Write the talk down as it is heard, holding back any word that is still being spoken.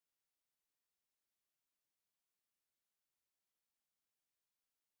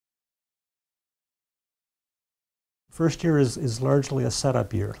First year is largely a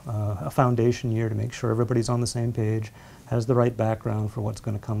setup year, a foundation year to make sure everybody's on the same page, has the right background for what's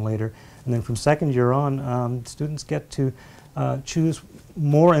going to come later. And then from second year on, students get to choose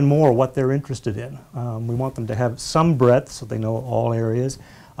more and more what they're interested in. We want them to have some breadth so they know all areas,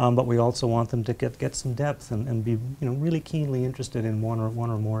 but we also want them to get some depth and be really keenly interested in one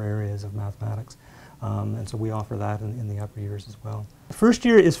or more areas of mathematics. And so we offer that in the upper years as well. The first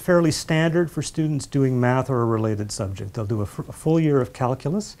year is fairly standard for students doing math or a related subject. They'll do a full year of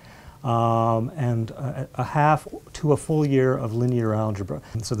calculus and a half to a full year of linear algebra.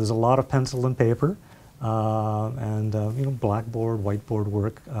 And so there's a lot of pencil and paper and blackboard, whiteboard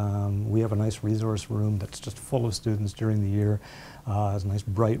work. We have a nice resource room that's just full of students during the year. It's a nice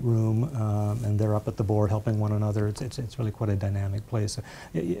bright room, and they're up at the board helping one another. It's really quite a dynamic place.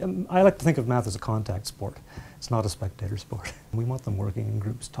 I like to think of math as a contact sport. It's not a spectator sport. We want them working in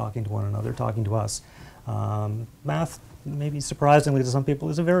groups, talking to one another, talking to us. Math, maybe surprisingly to some people,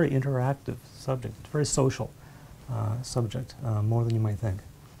 is a very interactive subject. It's a very social subject, more than you might think.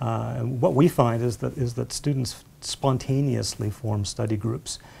 And what we find is that students spontaneously form study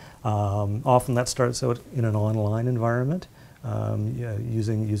groups. Often that starts out in an online environment.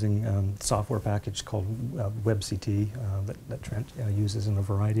 Using software package called WebCT that Trent uses in a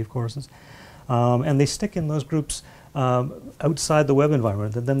variety of courses. And they stick in those groups outside the web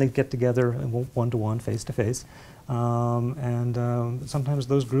environment, and then they get together one-to-one, face-to-face. And sometimes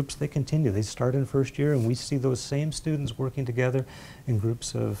those groups, they continue. They start in first year, and we see those same students working together in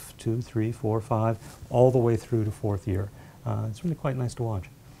groups of 2, 3, 4, 5, all the way through to fourth year. It's really quite nice to watch.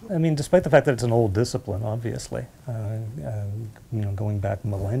 I mean, despite the fact that it's an old discipline, obviously, going back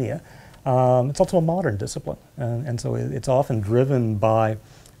millennia, it's also a modern discipline, and so it's often driven by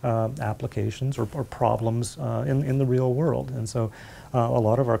applications or problems in the real world, and so a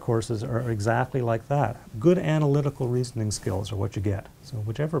lot of our courses are exactly like that. Good analytical reasoning skills are what you get. So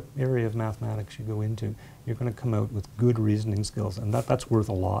whichever area of mathematics you go into, you're going to come out with good reasoning skills, and that's worth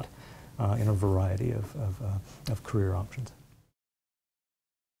a lot in a variety of career options.